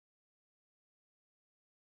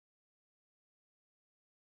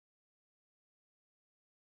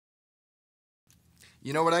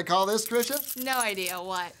You know what I call this, Tricia? No idea.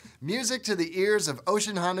 What? Music to the ears of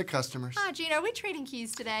Ocean Honda customers. Gene, are we trading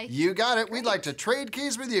keys today? You got it. Great. We'd like to trade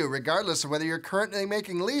keys with you, regardless of whether you're currently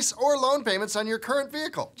making lease or loan payments on your current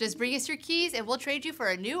vehicle. Just bring us your keys and we'll trade you for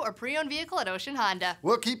a new or pre-owned vehicle at Ocean Honda.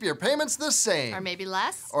 We'll keep your payments the same. Or maybe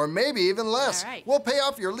less? Or maybe even less. All right. We'll pay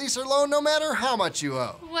off your lease or loan no matter how much you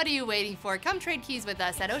owe. What are you waiting for? Come trade keys with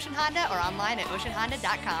us at Ocean Honda or online at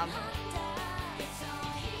oceanhonda.com.